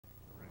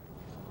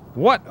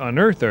What on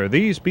earth are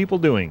these people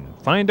doing?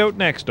 Find out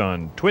next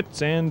on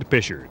Twits and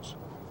Pishers.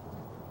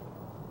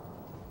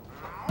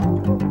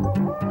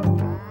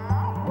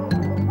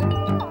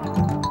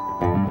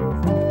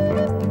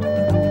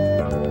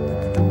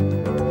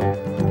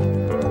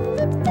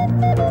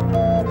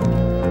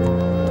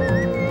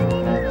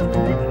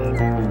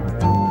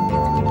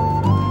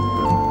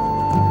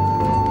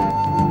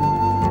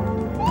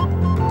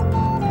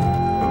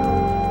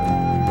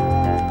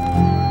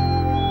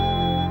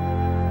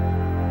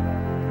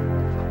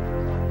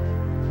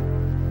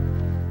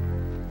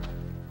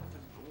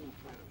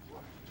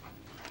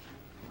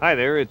 Hi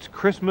there, it's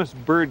Christmas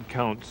bird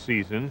count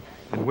season,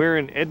 and we're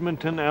in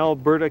Edmonton,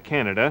 Alberta,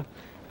 Canada,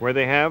 where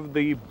they have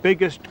the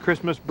biggest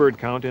Christmas bird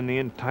count in the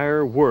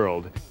entire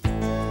world.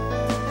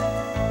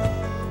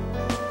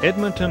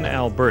 Edmonton,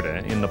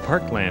 Alberta, in the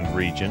Parkland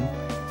region,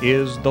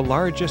 is the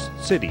largest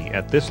city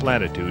at this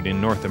latitude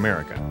in North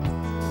America.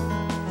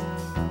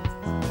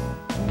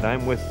 And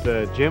I'm with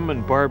Jim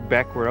and Barb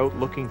Beck. We're out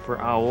looking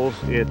for owls.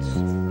 It's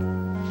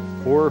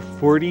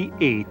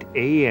 4:48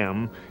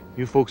 a.m.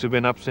 You folks have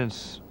been up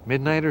since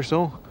midnight or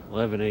so?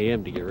 11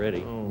 a.m. to get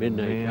ready. Oh,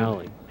 Midnight man.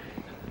 howling.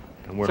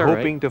 And we're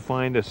hoping to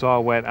find a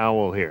saw-whet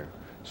owl here.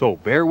 So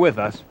bear with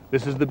us.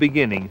 This is the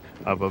beginning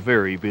of a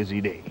very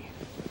busy day.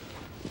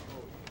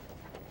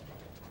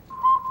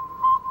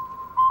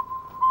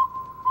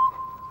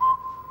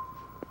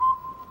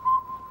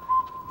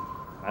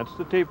 That's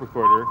the tape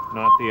recorder,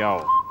 not the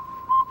owl.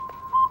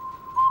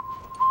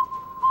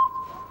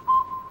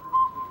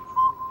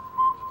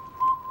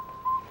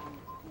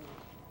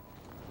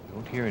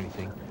 Don't hear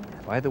anything.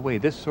 By the way,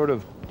 this sort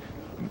of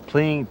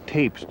playing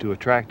tapes to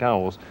attract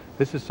owls,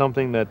 this is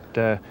something that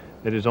that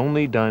is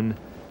only done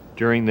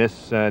during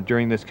this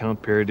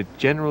count period. It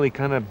generally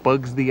kind of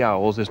bugs the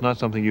owls. It's not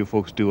something you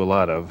folks do a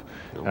lot of.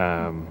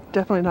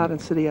 Definitely not in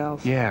city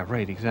owls. Yeah,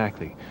 right,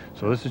 exactly.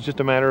 So this is just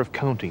a matter of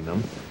counting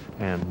them,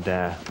 and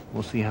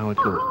we'll see how it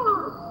goes.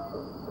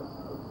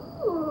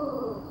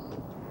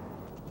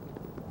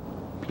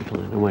 People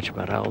that know much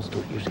about owls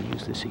don't usually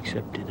use this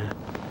except in a...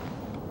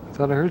 I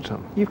thought I heard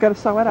something. You've got a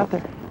saw-whet out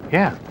there.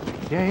 Yeah.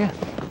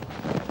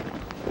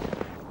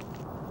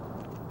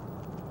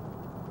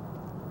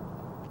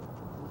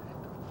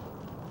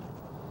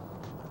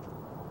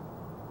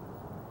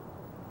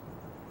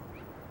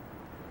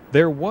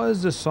 There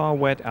was a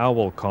saw-whet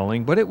owl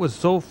calling, but it was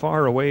so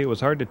far away it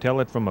was hard to tell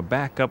it from a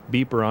backup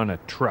beeper on a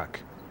truck.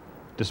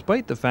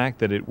 Despite the fact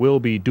that it will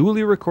be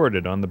duly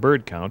recorded on the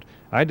bird count,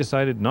 I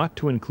decided not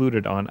to include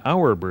it on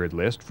our bird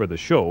list for the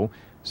show,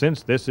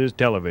 since this is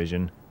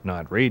television,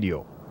 not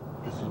radio.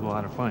 This is a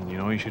lot of fun, you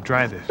know, you should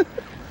try this.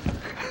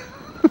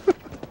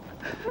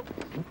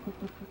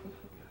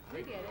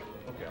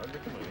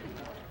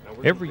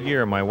 Every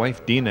year, my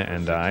wife Dina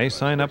and I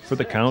sign up for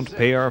the count,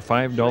 pay our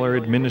 $5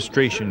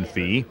 administration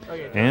fee,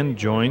 and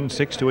join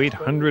 600 to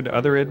 800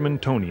 other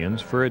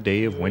Edmontonians for a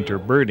day of winter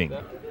birding.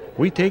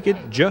 We take it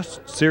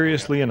just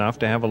seriously enough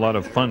to have a lot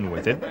of fun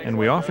with it, and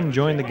we often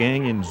join the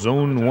gang in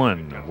Zone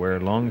 1, where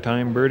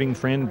longtime birding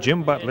friend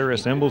Jim Butler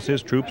assembles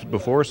his troops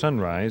before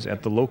sunrise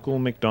at the local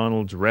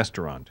McDonald's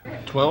restaurant.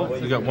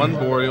 12, you got one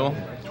boreal,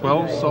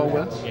 12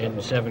 saw-whets,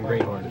 And 7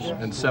 great horns.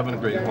 and 7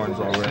 great horns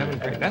already.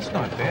 That's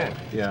not bad.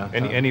 Yeah.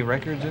 Any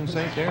records in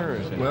sight there? Or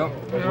is it... Well,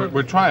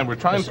 we're trying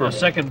for... A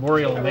second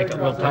boreal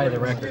will tie the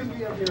record.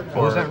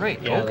 Oh, is that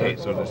right? Yeah, Okay,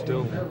 so there's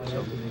still...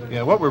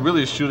 Yeah, what we're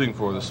really shooting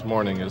for this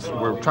morning is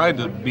we're trying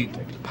to beat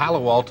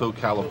Palo Alto,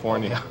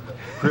 California.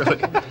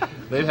 Really.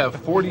 They have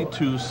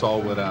 42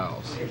 saw-whet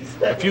owls.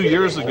 A few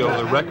years ago,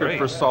 the record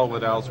for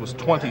saw-whet owls was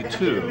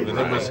 22, and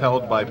it was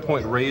held by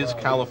Point Reyes,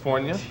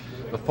 California.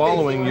 The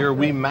following year,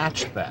 we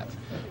matched that,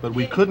 but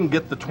we couldn't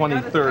get the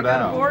 23rd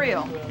owl.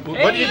 Boreal.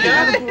 What you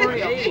got?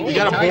 You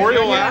got a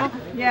boreal owl?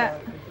 Yeah.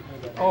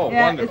 Oh,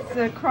 Yeah, wonderful. it's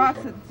across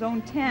at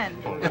Zone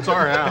 10. It's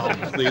our owl,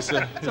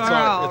 Lisa. It's our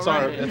owl,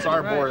 it's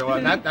our right.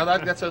 boreal. Now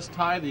that gets us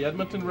tied the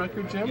Edmonton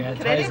record, Jim? Yeah, it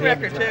ties Canadian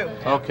the record,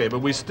 too. Okay, but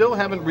we still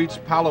haven't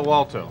reached Palo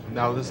Alto.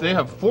 Now they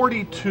have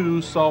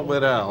 42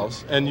 saw-whet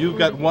owls, and you've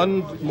got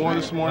one more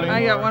this morning?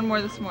 I got one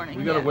more this morning.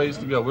 We got a ways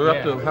to go. We're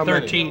up to how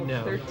 13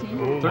 now. many?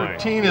 13.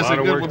 13 is a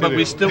good one, but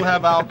we still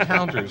have owl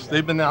counters.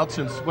 They've been out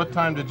since, what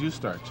time did you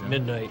start, Jim?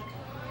 Midnight.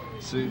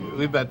 See,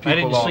 we've had people I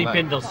didn't all sleep night.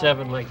 in till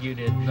 7 like you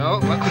did. No.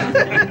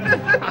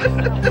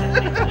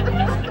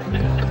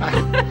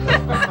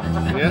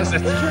 Yes,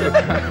 it's true.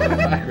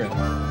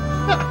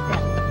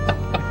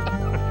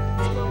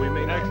 We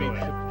may not be...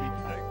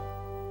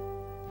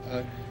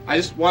 I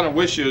just want to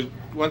wish you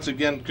once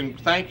again,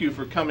 thank you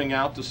for coming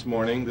out this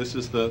morning. This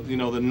is the the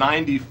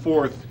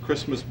 94th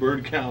Christmas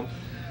bird count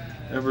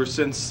ever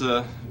since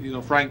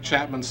Frank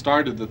Chapman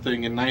started the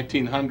thing in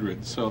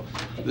 1900. So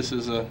this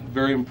is a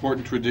very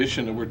important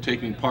tradition that we're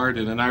taking part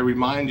in. And I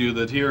remind you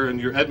that here in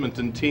your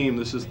Edmonton team,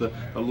 this is the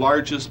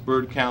largest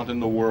bird count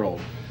in the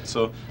world.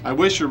 So I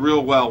wish you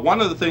real well.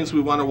 One of the things we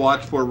want to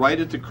watch for right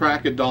at the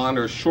crack of dawn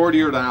are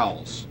short-eared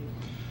owls.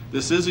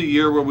 This is a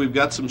year where we've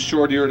got some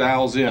short-eared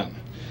owls in.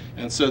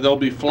 And so they'll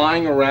be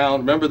flying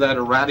around. Remember that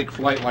erratic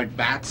flight like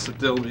bats, that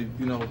they'll be,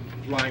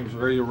 flying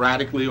very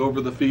erratically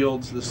over the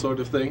fields, this sort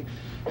of thing.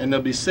 And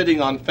they'll be sitting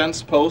on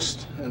fence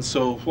posts, and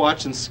so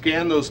watch and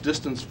scan those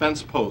distance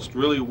fence posts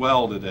really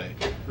well today.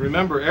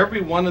 Remember,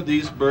 every one of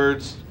these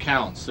birds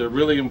counts. They're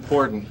really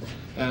important.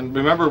 And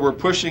remember, we're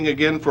pushing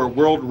again for a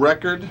world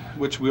record,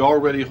 which we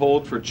already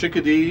hold for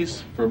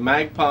chickadees, for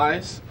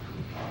magpies.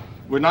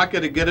 We're not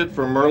going to get it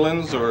for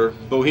merlins or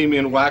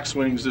Bohemian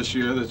waxwings this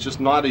year. That's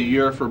just not a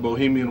year for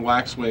Bohemian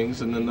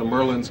waxwings, and then the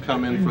merlins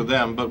come in for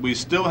them. But we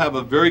still have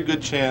a very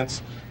good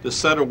chance to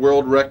set a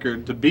world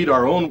record, to beat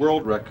our own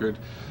world record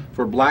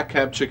for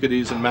black-capped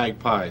chickadees and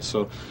magpies.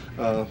 So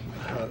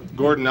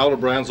Gordon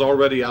Elderbrand's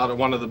already out at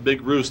one of the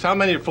big roosts. How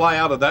many fly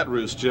out of that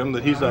roost, Jim,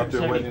 that he's out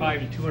there waiting?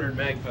 75 to 200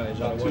 magpies.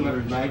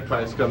 200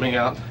 magpies coming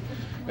out.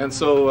 And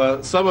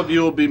so some of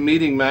you will be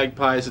meeting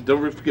magpies. And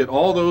don't forget,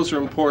 all those are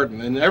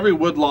important. And every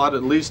woodlot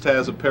at least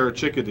has a pair of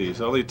chickadees.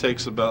 It only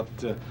takes about,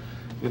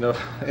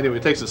 anyway,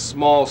 it takes a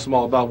small,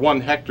 about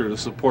 1 hectare to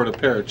support a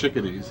pair of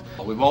chickadees.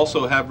 We've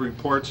also have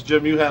reports.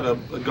 Jim, you had a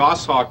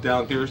goshawk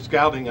down here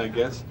scouting, I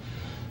guess,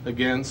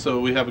 again.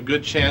 So we have a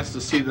good chance to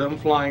see them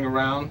flying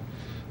around.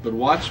 But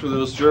watch for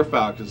those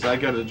gerfalcons. I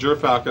got a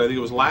gerfalcon, I think it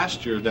was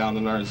last year, down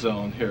in our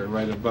zone here,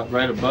 right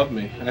above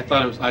me. I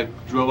thought it was, I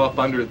drove up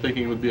under it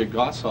thinking it would be a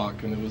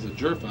goshawk, and it was a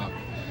gerfalcon.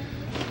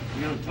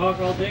 You gonna talk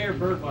all day or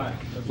bird watch?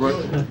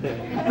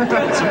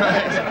 That's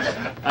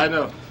right. I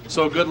know.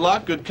 So good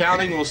luck, good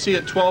counting. We'll see you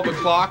at 12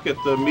 o'clock at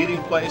the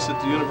meeting place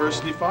at the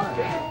University Farm.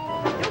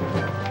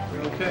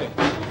 Okay.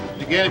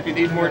 Again, if you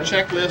need more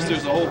checklists,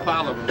 there's a whole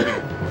pile of them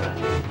here.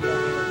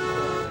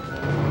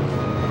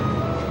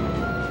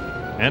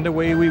 And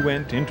away we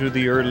went into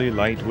the early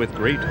light with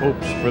great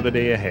hopes for the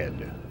day ahead.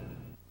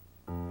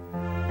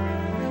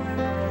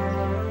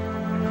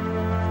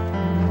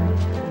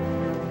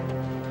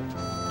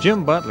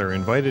 Jim Butler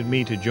invited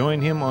me to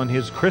join him on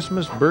his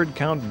Christmas bird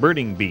count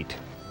birding beat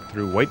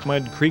through White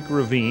Mud Creek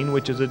Ravine,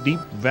 which is a deep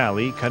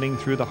valley cutting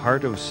through the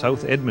heart of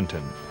South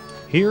Edmonton.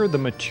 Here, the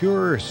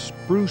mature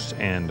spruce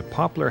and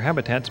poplar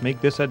habitats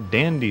make this a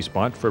dandy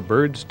spot for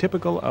birds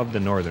typical of the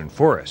northern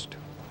forest.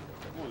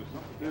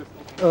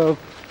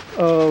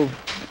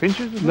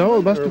 Finches? No,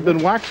 it must have been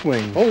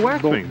waxwings. Oh,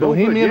 waxwings.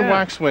 Bohemian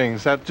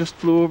waxwings that just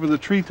flew over the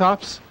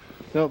treetops.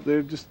 No,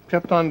 they just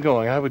kept on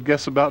going. I would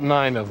guess about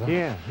 9 of them.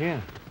 Yeah.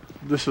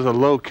 This is a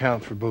low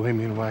count for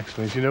Bohemian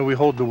waxwings. You know, we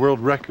hold the world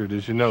record,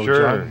 as you know,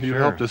 sure, John. You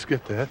helped us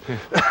get that.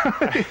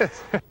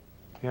 Yes.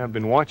 Yeah, I've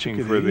been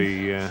watching for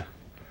the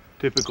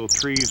typical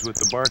trees with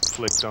the bark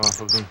flicked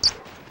off of them.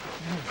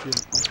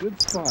 It's a good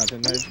spot,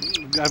 and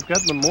I've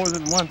gotten them more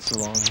than once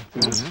along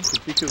this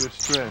particular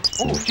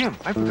stretch. Oh, Jim,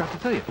 I forgot to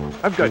tell you.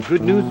 I've got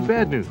good news and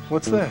bad news.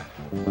 What's that?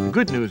 The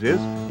good news is,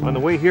 on the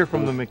way here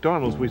from the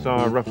McDonald's, we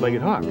saw a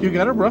rough-legged hawk. You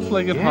got a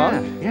rough-legged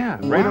hawk? Yeah,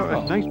 right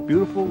out, nice,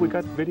 beautiful. We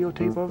got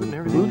videotape of it and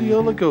everything.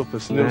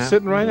 Luteologopus, and it was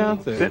sitting right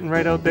out there. Sitting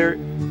right out there,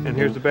 and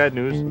here's the bad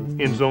news,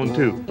 in Zone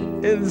 2.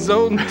 In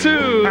Zone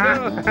 2?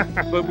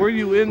 But were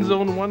you in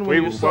Zone 1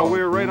 when you saw? Well, we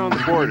were right on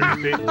the border,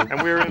 see?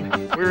 And we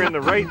were in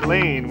the right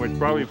lane, which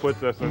probably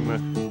puts us on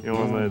the,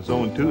 on the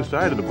Zone 2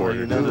 side of the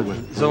border.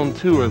 Zone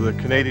 2 are the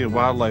Canadian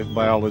wildlife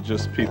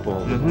biologist people.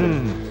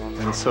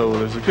 And so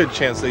there's a good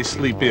chance they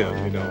sleep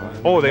in,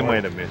 Oh, they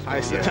might have missed.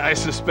 I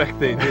suspect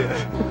they did.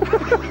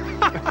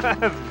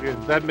 That's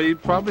good. That may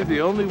probably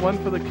the only one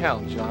for the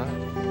count, John.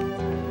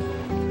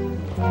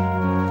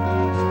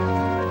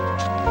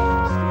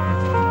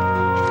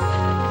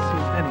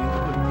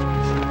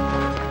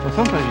 Well,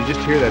 sometimes you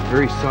just hear that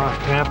very soft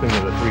tapping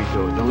of the three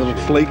toes. A little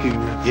flaking.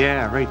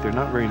 Yeah, right. They're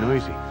not very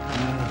noisy.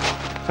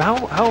 So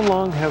how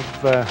long have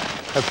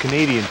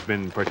Canadians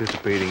been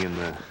participating in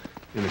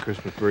the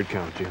Christmas bird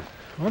count, Jim?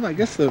 Well, I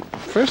guess the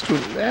first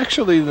one,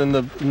 actually, in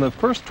the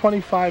first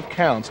 25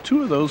 counts,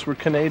 2 of those were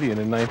Canadian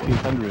in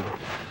 1900.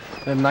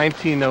 In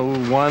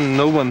 1901,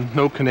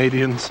 no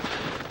Canadians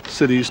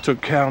cities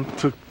took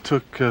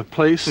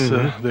place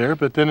there,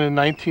 but then in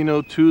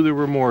 1902 there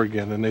were more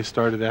again, and they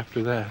started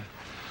after that.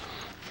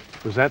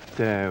 Was that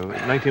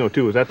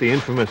 1902? Was that the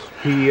infamous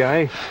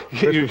PEI?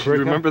 You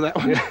remember that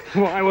one? Yeah.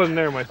 Well, I wasn't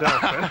there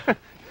myself.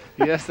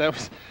 Yes,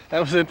 that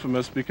was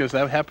infamous because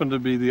that happened to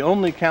be the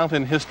only count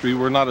in history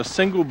where not a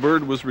single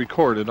bird was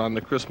recorded on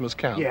the Christmas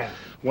count. Yeah.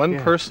 One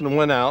person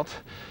went out,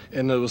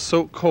 and it was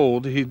so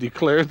cold he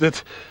declared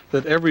that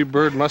every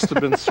bird must have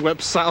been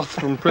swept south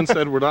from Prince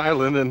Edward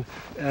Island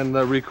and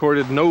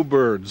recorded no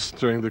birds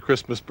during the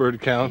Christmas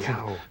bird count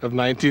of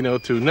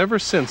 1902. Never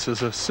since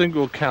has a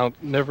single count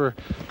never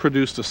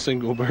produced a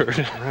single bird.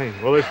 Right.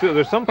 Well,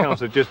 there's some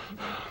counts that just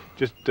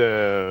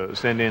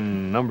send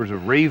in numbers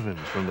of ravens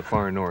from the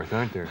far north,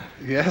 aren't there?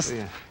 Yes,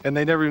 and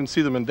they never even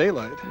see them in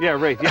daylight. Yeah,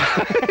 right.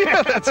 Yeah,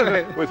 yeah, that's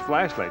right. With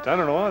flashlights. I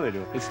don't know how they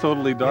do it. It's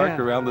totally dark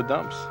around the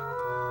dumps.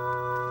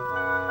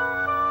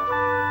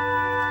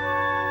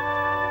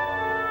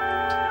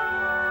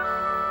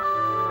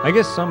 I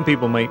guess some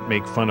people might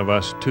make fun of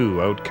us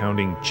too, out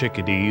counting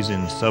chickadees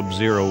in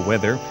sub-zero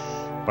weather,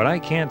 but I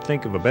can't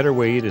think of a better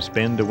way to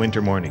spend a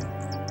winter morning.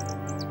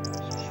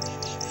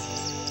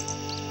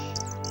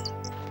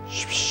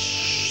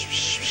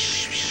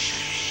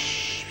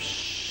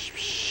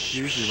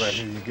 Usually right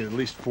here you get at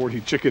least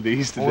 40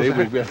 chickadees. Oh, is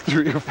Today that- we have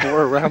 3 or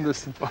 4 around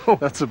us. Oh,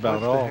 That's about what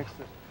the all. heck's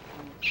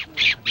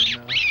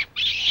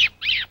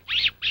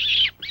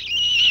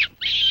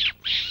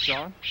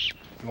John?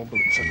 No, but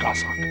it's a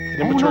goshawk.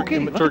 Oh, Immature, okay.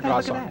 immature Look at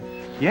goshawk. that.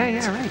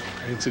 Yeah, right.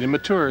 It's an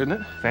immature, isn't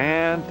it?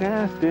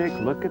 Fantastic.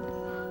 Look at.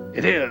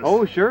 It is.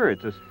 Oh, sure.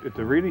 It's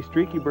a really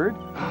streaky bird.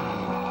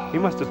 He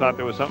must have thought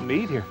there was something to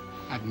eat here.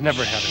 I've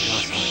never had a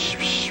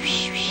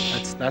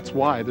goshawk. That's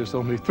why there's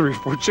only 3 or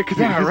 4 chickadees.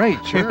 Yeah, right.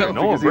 Sure. You know,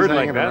 No, a because he's bird like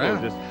hanging that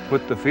around. will just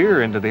put the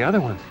fear into the other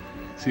ones.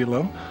 Is he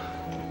alone?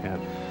 Yeah,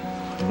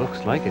 it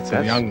looks like it. It's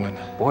a young one.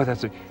 Boy,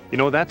 that's a. You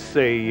know, that's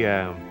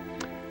a.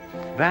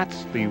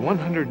 That's the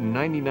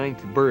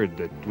 199th bird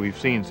that we've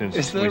seen since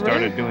Is we that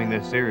started right? doing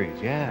this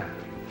series. Yeah.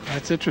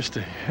 That's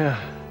interesting. Yeah.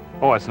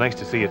 Oh, it's nice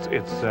to see.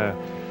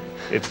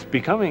 It's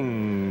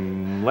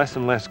becoming less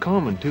and less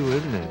common too,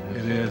 isn't it?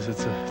 It is.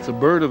 It's a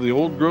bird of the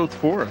old growth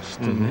forest,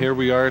 and here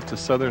we are at the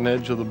southern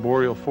edge of the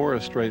boreal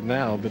forest right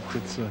now. But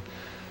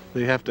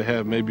they have to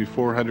have maybe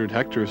 400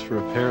 hectares for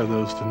a pair of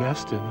those to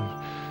nest in,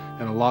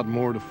 and a lot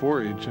more to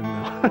forage.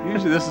 And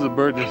usually this is a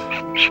bird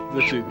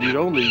that you'd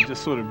only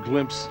just sort of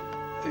glimpse,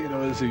 you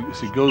know, as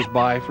he goes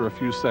by for a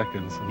few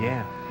seconds. And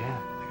Yeah.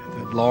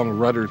 that long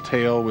rudder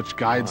tail which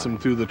guides them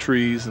through the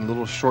trees, and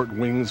little short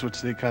wings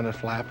which they kind of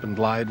flap and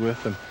glide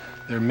with, and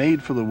they're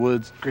made for the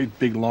woods. Great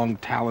big long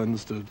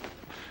talons to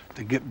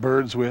get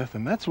birds with,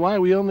 and that's why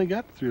we only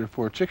got 3 or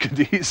 4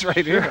 chickadees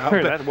right here.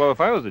 Well, if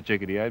I was a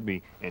chickadee, I'd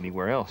be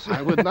anywhere else.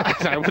 I would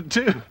not. I would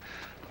too.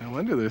 No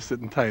wonder they're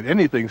sitting tight.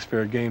 Anything's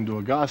fair game to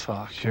a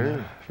goshawk.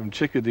 Sure. From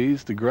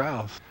chickadees to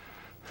grouse.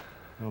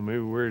 Well, maybe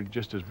we're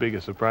just as big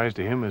a surprise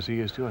to him as he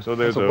is to us. Oh,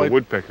 there's That's a a white-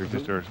 woodpecker.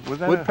 Just or was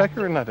that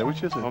Woodpecker or not?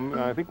 Which is it?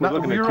 I think we're No,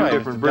 looking at you're 2 right.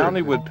 different It's birds.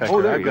 downy woodpecker.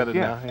 Oh, there I've he got is, it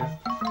yeah. now.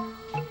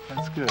 Yeah.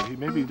 That's good.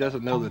 Maybe he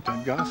doesn't know that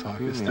goshawk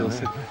is still Yeah.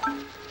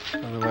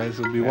 sitting. Otherwise,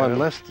 there'll be one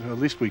less. At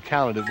least we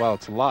counted it while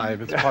it's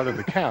alive. It's part of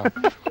the count.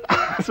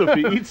 So if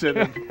he eats it,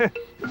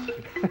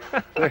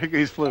 there he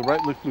goes. Flew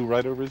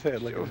right over his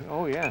head. Like,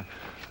 Oh, yeah.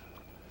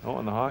 Oh,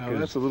 and the hawk now, is.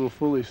 that's a little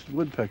foolish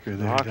woodpecker The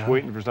there. hawk's John.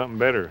 waiting for something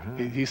better.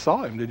 Huh? He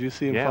saw him. Did you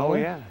see him Yeah. Oh,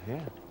 following? yeah.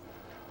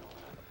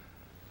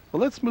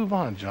 Well, let's move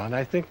on, John.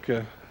 I think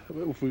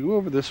if we go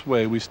over this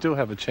way, we still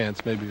have a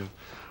chance maybe of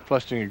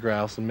flushing a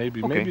grouse, and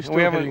maybe Okay. still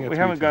We hitting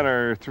haven't a got three-toed.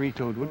 our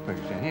 3-toed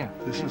woodpeckers yet. Yeah.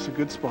 This is a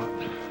good spot.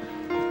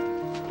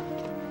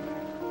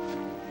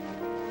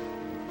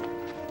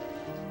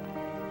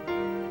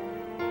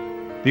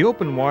 The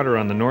open water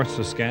on the North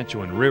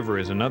Saskatchewan River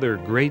is another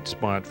great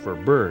spot for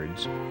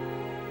birds.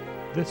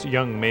 This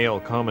young male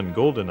common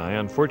goldeneye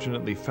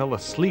unfortunately fell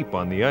asleep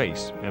on the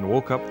ice and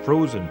woke up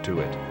frozen to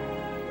it.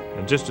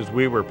 And just as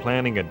we were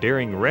planning a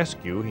daring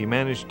rescue, he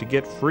managed to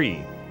get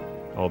free,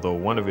 although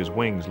one of his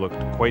wings looked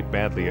quite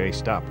badly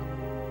iced up.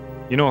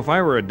 You know, if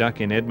I were a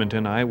duck in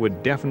Edmonton, I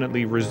would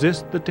definitely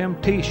resist the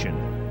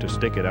temptation to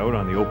stick it out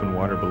on the open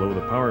water below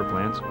the power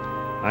plants.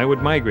 I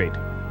would migrate,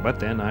 but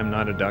then I'm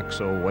not a duck,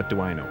 so what do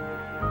I know?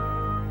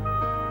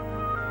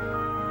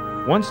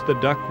 Once the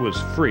duck was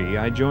free,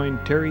 I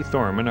joined Terry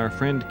Thormin, our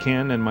friend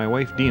Ken, and my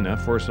wife Dina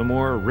for some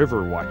more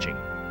river watching.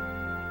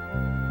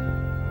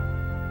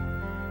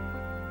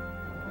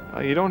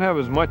 You don't have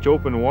as much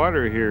open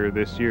water here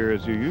this year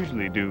as you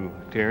usually do,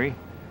 Terry.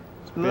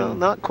 No,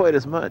 not quite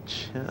as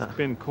much. Yeah. It's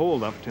been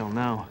cold up till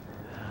now.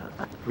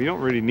 We don't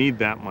really need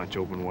that much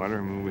open water.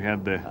 I mean, we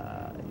had the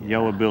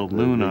yellow-billed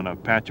loon on a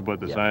patch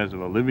about the size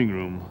of a living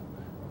room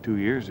 2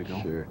 years ago.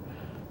 Sure.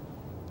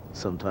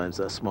 Sometimes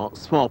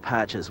small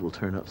patches will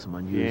turn up some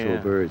unusual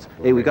Yeah. birds.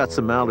 Hey, we got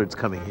some mallards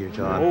coming here,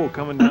 John. Oh,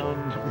 coming down.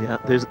 Yeah,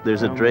 there's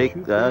a Down the drake,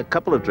 chute a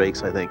couple of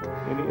drakes, I think.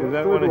 Is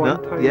that one?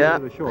 No, yeah,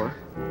 The shore.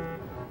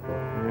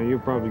 You're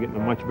probably getting a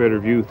much better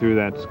view through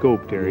that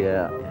scope, Terry.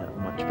 yeah,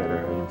 much better.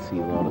 I can see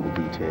a lot of the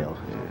detail.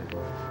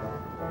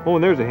 Oh,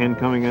 and there's a hen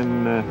coming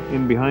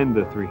in behind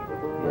the 3.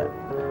 Yeah.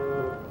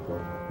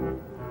 Oh,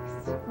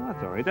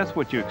 that's all right. That's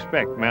what you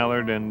expect.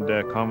 Mallard and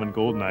common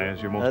goldeneye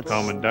as your most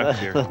common ducks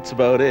here. That's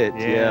about it.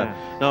 Yeah.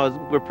 Yeah. No,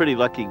 we're pretty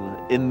lucky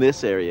in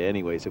this area,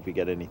 anyways. If we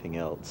get anything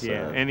else.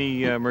 Yeah.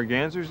 Any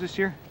mergansers this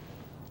year?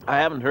 I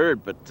haven't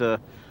heard, but of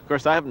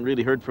course I haven't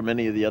really heard from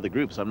any of the other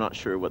groups. I'm not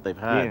sure what they've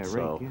had, Yeah, right,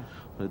 so yeah.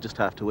 we'll just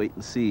have to wait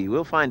and see.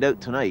 We'll find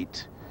out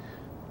tonight.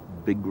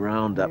 Big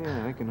roundup.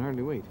 Yeah, I can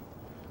hardly wait.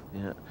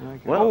 Yeah.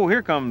 Well, oh,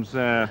 here comes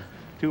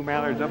 2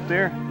 mallards up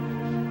there.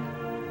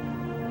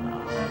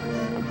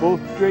 Both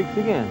drakes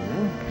again,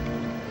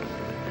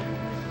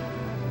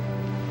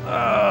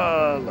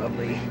 huh? Oh,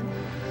 lovely.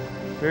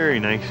 Very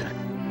nice.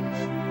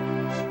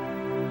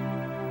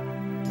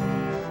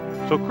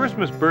 So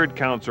Christmas bird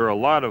counts are a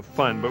lot of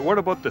fun, but what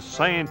about the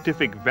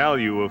scientific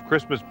value of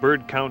Christmas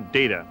bird count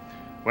data?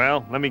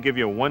 Well, let me give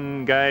you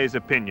one guy's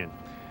opinion.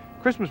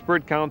 Christmas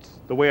bird counts,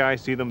 the way I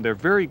see them, they're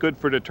very good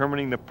for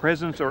determining the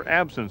presence or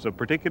absence of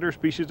particular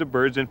species of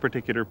birds in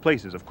particular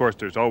places. Of course,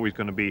 there's always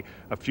going to be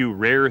a few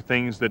rare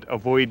things that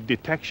avoid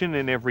detection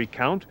in every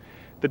count,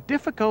 The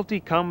difficulty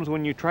comes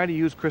when you try to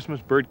use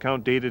Christmas bird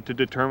count data to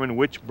determine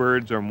which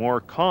birds are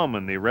more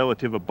common, the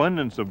relative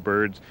abundance of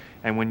birds,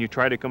 and when you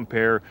try to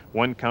compare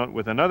one count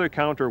with another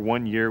count or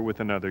one year with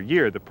another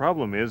year. The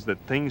problem is that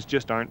things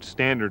just aren't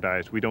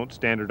standardized. We don't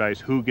standardize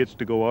who gets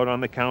to go out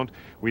on the count.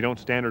 We don't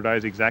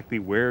standardize exactly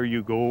where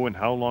you go and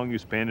how long you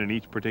spend in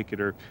each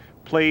particular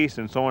place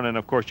and so on. And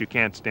of course you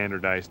can't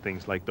standardize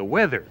things like the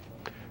weather.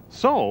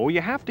 So you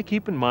have to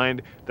keep in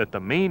mind that the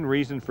main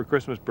reason for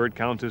Christmas bird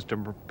counts is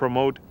to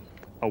promote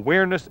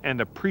awareness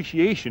and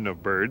appreciation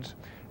of birds,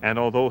 and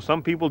although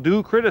some people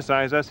do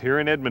criticize us here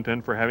in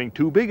Edmonton for having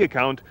too big a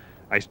count,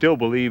 I still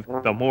believe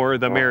the more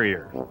the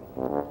merrier.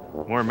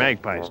 More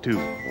magpies too.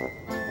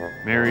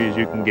 Merry as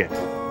you can get.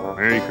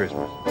 Merry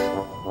Christmas.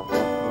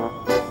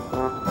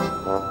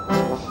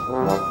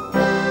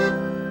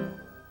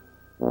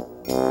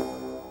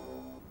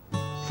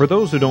 For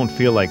those who don't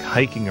feel like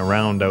hiking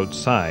around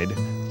outside,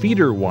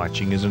 feeder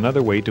watching is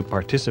another way to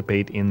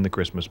participate in the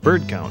Christmas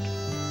bird count.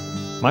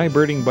 My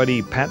birding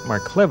buddy Pat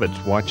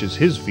Marklevitz watches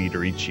his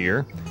feeder each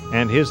year,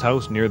 and his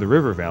house near the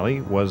river valley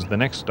was the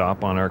next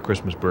stop on our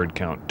Christmas bird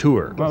count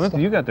tour. Well,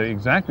 you got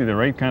exactly the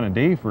right kind of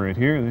day for it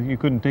here. You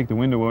couldn't take the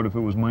window out if it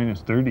was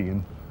 -30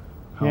 and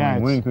yeah,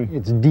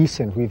 it's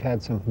decent. We've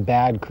had some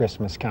bad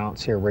Christmas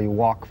counts here where you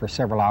walk for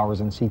several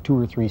hours and see 2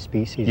 or 3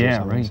 species or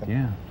something. Right, so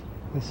yeah.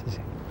 This is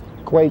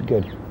quite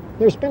good.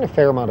 There's been a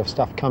fair amount of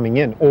stuff coming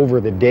in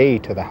over the day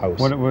to the house.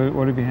 What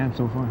have you had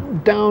so far?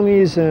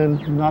 Downies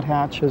and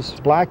nuthatches,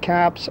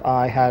 blackcaps.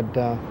 I had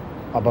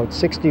about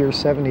 60 or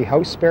 70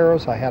 house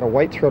sparrows. I had a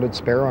white-throated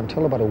sparrow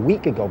until about a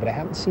week ago, but I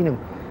haven't seen him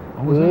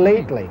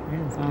lately.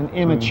 Yeah. An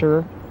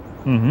immature,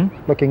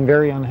 looking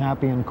very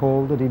unhappy and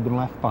cold that he'd been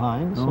left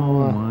behind. So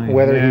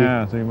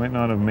whether so he might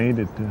not have made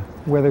it.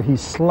 Whether he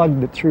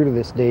slugged it through to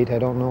this date, I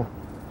don't know.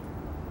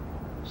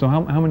 So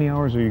how many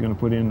hours are you going to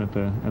put in at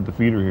the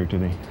feeder here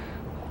today?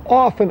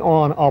 Off and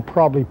on, I'll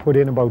probably put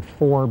in about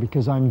 4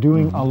 because I'm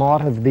doing a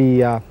lot of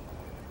the,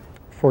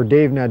 for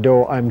Dave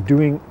Nadeau,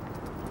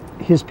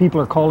 his people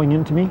are calling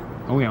in to me.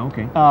 Oh yeah,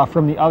 okay.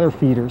 From the other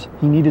feeders.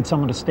 He needed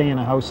someone to stay in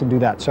a house and do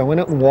that. So I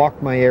went out and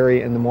walked my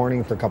area in the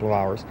morning for a couple of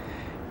hours.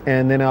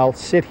 And then I'll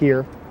sit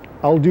here.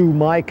 I'll do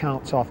my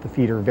counts off the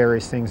feeder,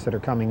 various things that are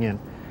coming in.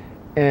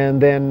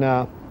 And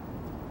then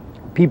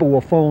people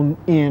will phone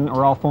in,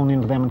 or I'll phone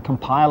into them and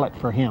compile it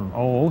for him.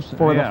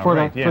 For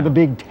the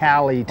big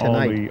tally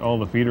tonight. All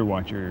the feeder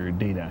watcher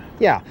data.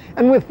 Yeah,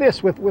 and with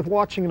this, with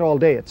watching it all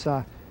day, it's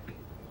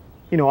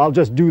I'll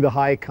just do the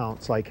high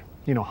counts, like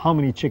how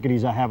many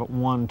chickadees I have at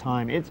one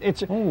time.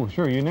 It's oh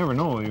sure, you never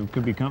know. You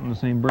could be counting the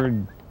same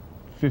bird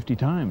 50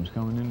 times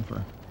coming in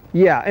for.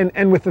 Yeah,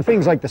 and with the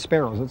things like the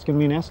sparrows, it's going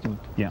to be an estimate.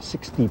 Yeah,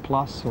 60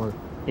 plus or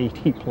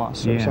 80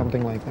 plus or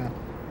something like that.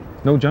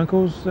 No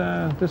juncos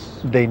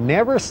They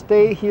never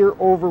stay here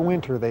over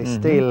winter. They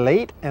stay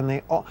late, and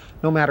they all,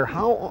 no matter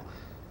how,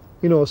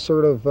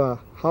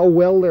 how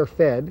well they're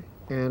fed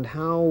and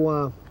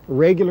how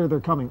regular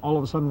they're coming, all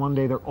of a sudden one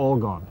day they're all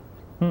gone.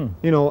 And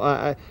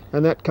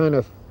that kind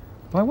of...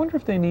 Well, I wonder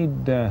if they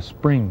need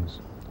springs,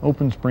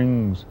 open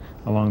springs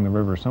along the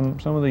river. Some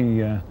of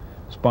the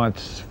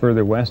spots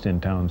further west in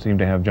town seem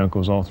to have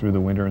juncos all through the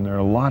winter, and there are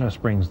a lot of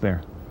springs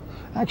there.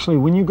 Actually,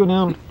 when you go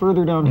down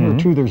further down here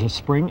too, there's a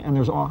spring, and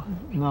there's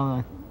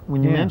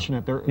when you mention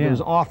it,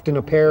 there's often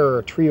a pair or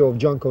a trio of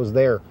juncos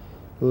there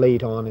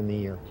late on in the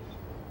year.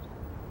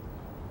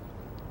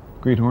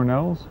 Great horned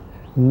owls?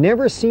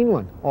 Never seen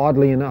one.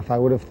 Oddly enough, I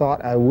would have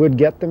thought I would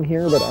get them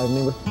here, but I've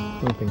never.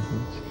 Nothing.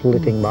 It's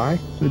flitting by.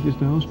 Is that just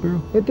a house sparrow?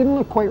 It didn't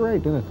look quite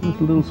right, did it? It's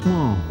a little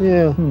small.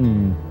 Yeah.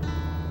 One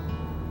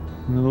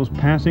of those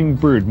passing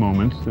bird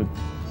moments that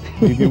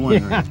leave you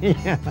wondering.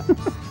 Yeah.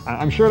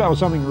 I'm sure that was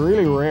something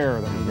really rare.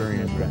 That was very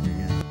interesting.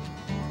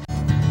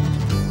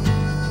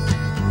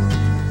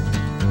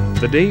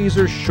 The days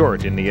are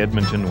short in the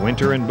Edmonton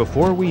winter, and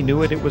before we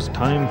knew it, it was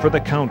time for the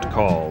count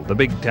call, the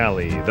big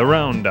tally, the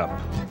roundup.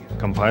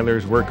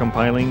 Compilers were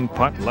compiling,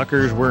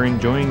 potluckers were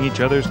enjoying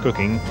each other's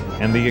cooking,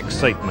 and the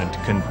excitement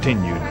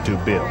continued to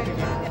build.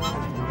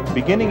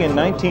 Beginning in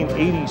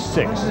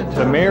 1986,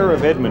 the mayor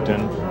of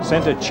Edmonton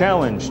sent a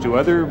challenge to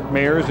other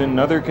mayors in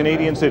other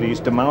Canadian cities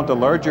to mount a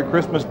larger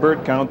Christmas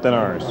bird count than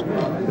ours.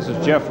 This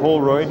is Jeff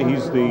Holroyd.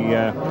 He's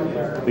the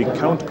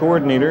count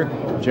coordinator.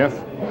 Jeff,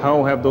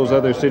 how have those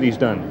other cities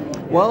done?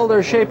 Well,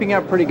 they're shaping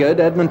up pretty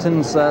good.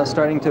 Edmonton's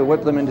starting to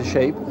whip them into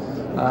shape.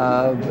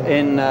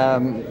 In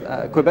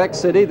Quebec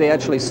City, they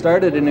actually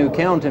started a new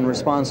count in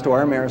response to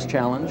our mayor's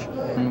challenge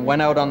and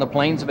went out on the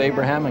plains of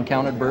Abraham and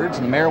counted birds,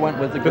 and the mayor went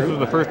with the group. This was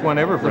the first one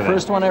ever for the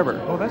first one ever.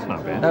 Oh, that's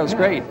not bad. That was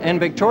great. In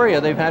Victoria,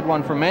 they've had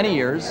one for many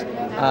years.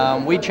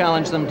 We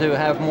challenged them to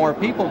have more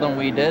people than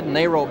we did, and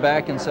they wrote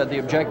back and said the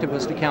objective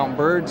was to count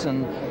birds,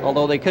 and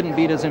although they couldn't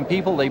beat us in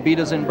people, they beat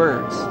us in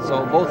birds.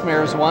 So both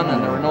mayors won,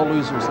 and there were no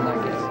losers in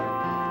that case.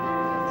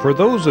 For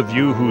those of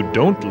you who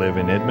don't live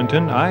in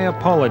Edmonton, I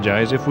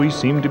apologize if we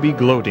seem to be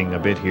gloating a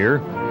bit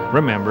here.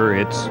 Remember,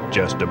 it's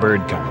just a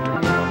bird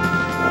count.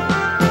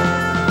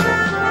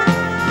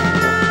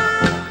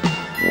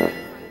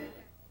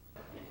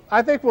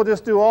 I think we'll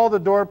just do all the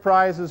door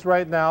prizes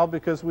right now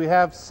because we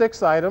have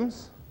 6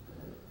 items.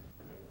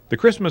 The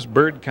Christmas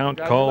bird count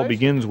call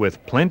begins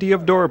with plenty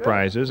of door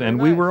prizes,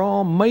 and we were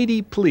all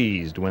mighty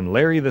pleased when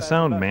Larry the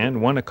sound man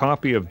won a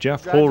copy of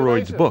Jeff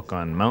Holroyd's book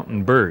on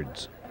mountain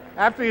birds.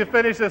 After you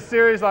finish this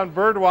series on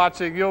bird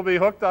watching, you'll be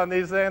hooked on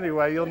these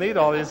anyway. You'll need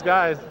all these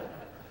guys.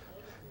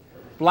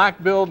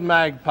 Black-billed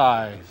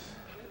magpies.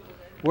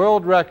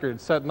 World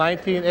record set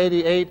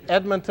 1988,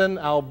 Edmonton,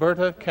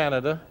 Alberta,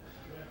 Canada,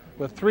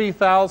 with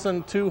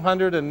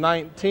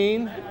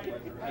 3,219.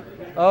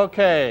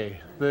 Okay,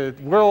 the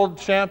world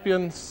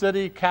champion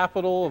city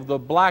capital of the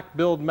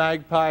black-billed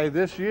magpie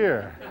this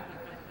year.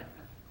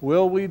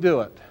 Will we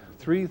do it?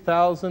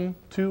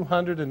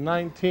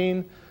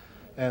 3,219,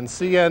 and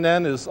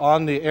CNN is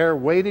on the air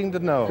waiting to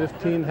know.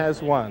 15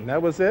 has won.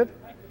 That was it?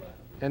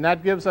 And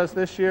that gives us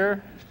this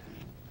year?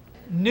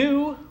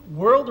 New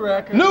world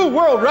record. New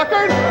world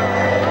record?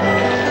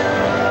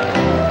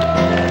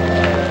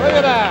 Look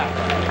at that.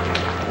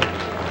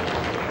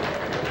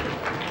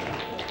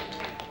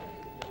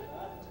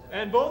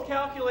 And both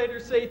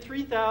calculators say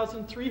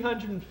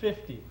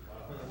 3,350.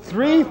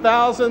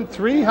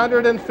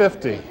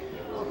 3,350.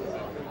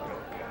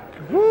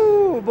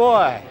 Woo,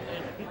 boy.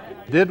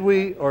 Did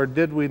we or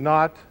did we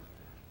not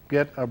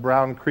get a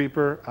brown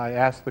creeper? I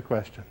asked the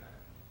question.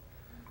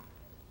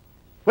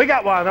 We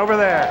got one over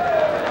there.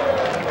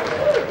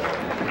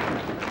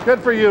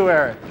 Good for you,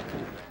 Eric.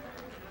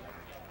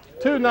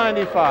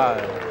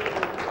 $2.95.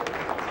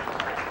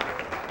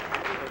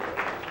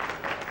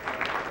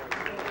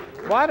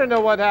 Well, I don't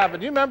know what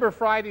happened. You remember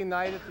Friday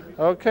night?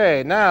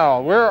 Okay, now,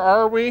 where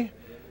are we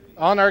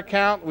on our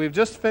count? We've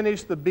just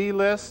finished the B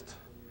list,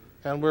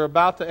 and we're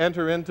about to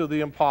enter into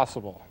the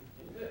impossible.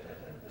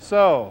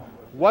 So,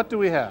 what do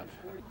we have?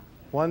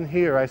 One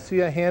here. I see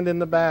a hand in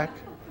the back.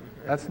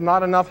 That's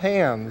not enough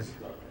hands.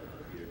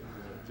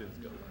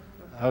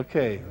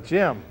 Okay,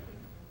 Jim.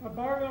 A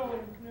barred owl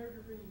in Canary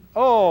Green.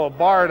 Oh,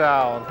 barred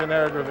owl in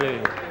Canary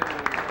Green.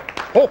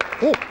 Ho,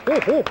 ho, ho,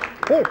 ho,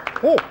 ho,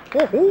 ho,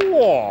 ho,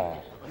 ho.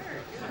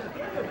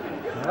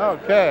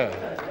 Okay.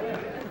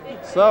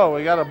 So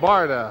we got a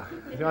barred owl.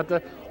 You got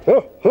the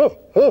ho, ho,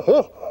 ho,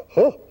 ho,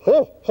 ho,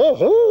 ho, ho,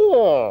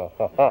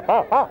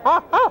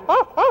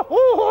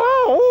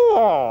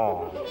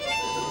 ho.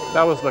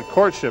 That was the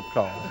courtship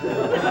call.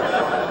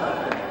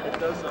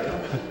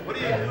 What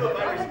do you do if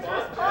I respond?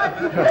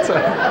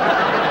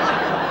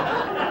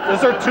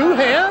 Is there 2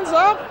 hands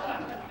up?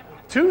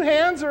 2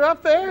 hands are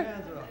up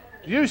there?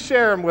 You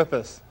share them with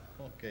us.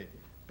 Okay.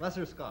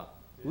 Lesser skull.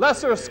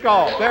 Lesser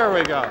skull. There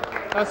we go.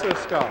 Lesser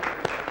skull.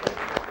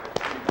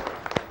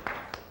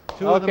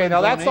 Okay,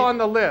 now that's on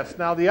the list.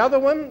 Now the other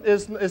one,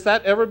 is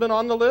that ever been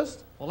on the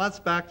list? Well, that's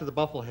back to the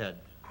bufflehead.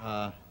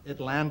 It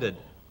landed.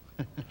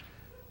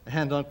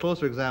 And on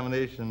closer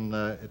examination,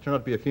 it turned out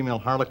to be a female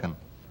harlequin.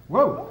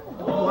 Whoa.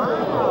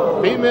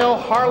 Wow. Female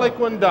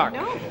harlequin duck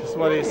is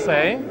what he's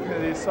saying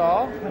that he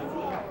saw.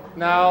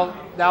 Now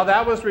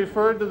that was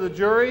referred to the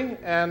jury,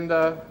 and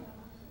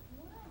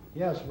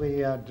yes,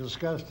 we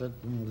discussed it,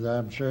 and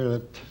I'm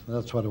sure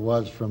that's what it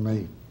was from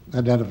the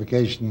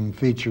identification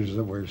features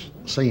that were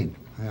seen.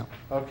 Yeah.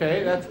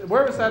 Okay,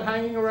 where was that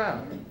hanging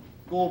around?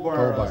 Gold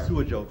bar.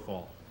 Sewage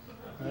outfall.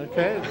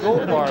 Okay,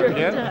 gold bar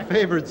again.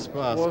 Favorite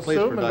spot. We'll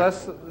assume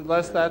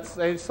unless that's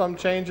some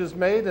changes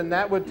made, and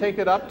that would take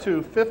it up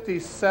to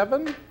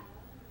 57,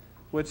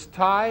 which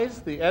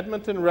ties the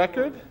Edmonton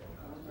record.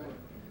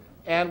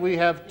 And we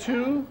have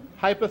 2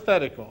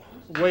 hypothetical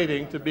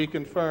waiting to be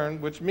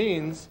confirmed, which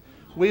means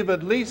we've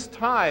at least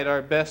tied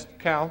our best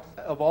count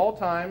of all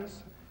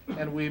times,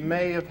 and we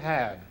may have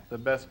had the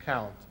best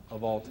count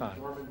of all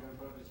time.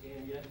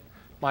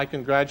 My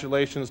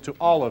congratulations to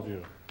all of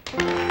you.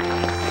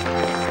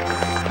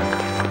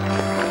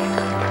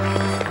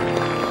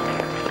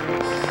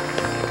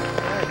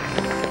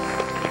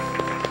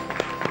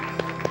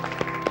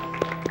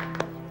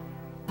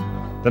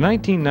 The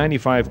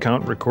 1995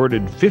 count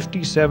recorded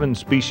 57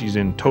 species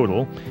in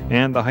total,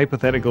 and the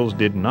hypotheticals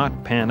did not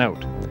pan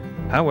out.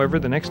 However,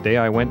 the next day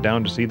I went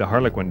down to see the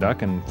harlequin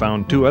duck and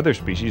found 2 other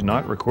species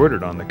not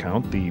recorded on the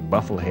count, the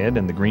bufflehead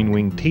and the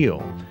green-winged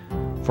teal.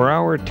 For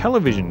our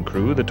television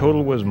crew, the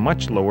total was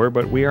much lower,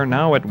 but we are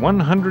now at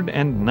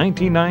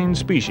 199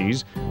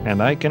 species,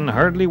 and I can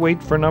hardly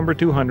wait for number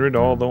 200,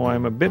 although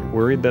I'm a bit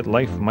worried that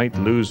life might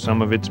lose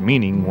some of its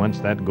meaning once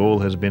that goal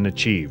has been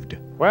achieved.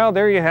 Well,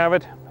 there you have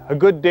it. A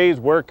good day's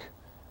work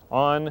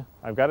on,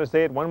 I've got to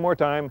say it one more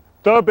time,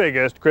 the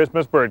biggest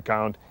Christmas bird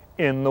count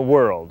in the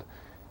world.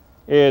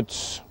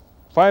 It's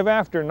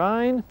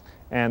 9:05,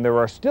 and there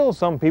are still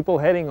some people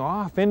heading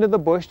off into the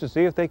bush to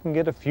see if they can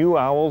get a few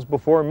owls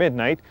before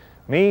midnight.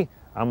 Me,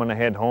 I'm going to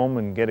head home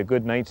and get a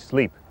good night's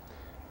sleep.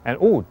 And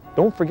oh,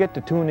 don't forget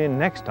to tune in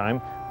next time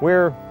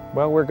where,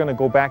 well, we're going to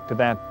go back to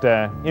that,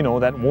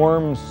 that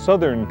warm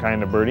southern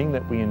kind of birding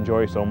that we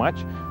enjoy so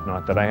much.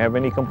 Not that I have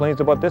any complaints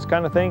about this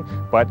kind of thing,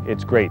 but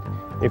it's great.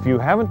 If you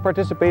haven't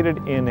participated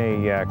in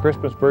a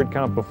Christmas bird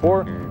count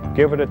before,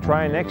 give it a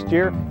try next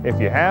year.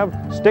 If you have,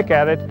 stick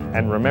at it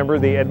and remember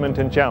the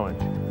Edmonton Challenge.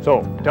 So,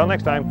 until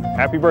next time,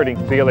 happy birding.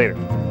 See you later.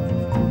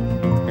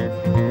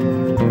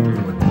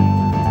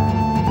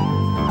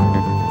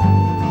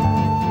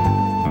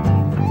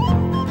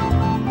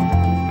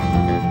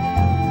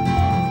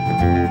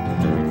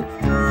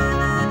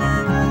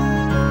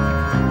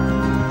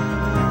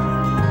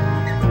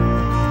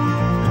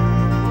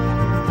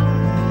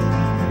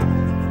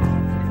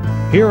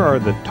 Here are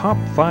the top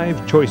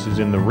 5 choices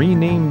in the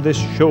Rename This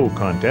Show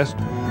contest.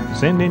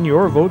 Send in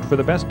your vote for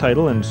the best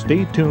title and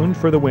stay tuned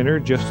for the winner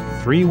just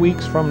 3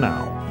 weeks from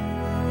now.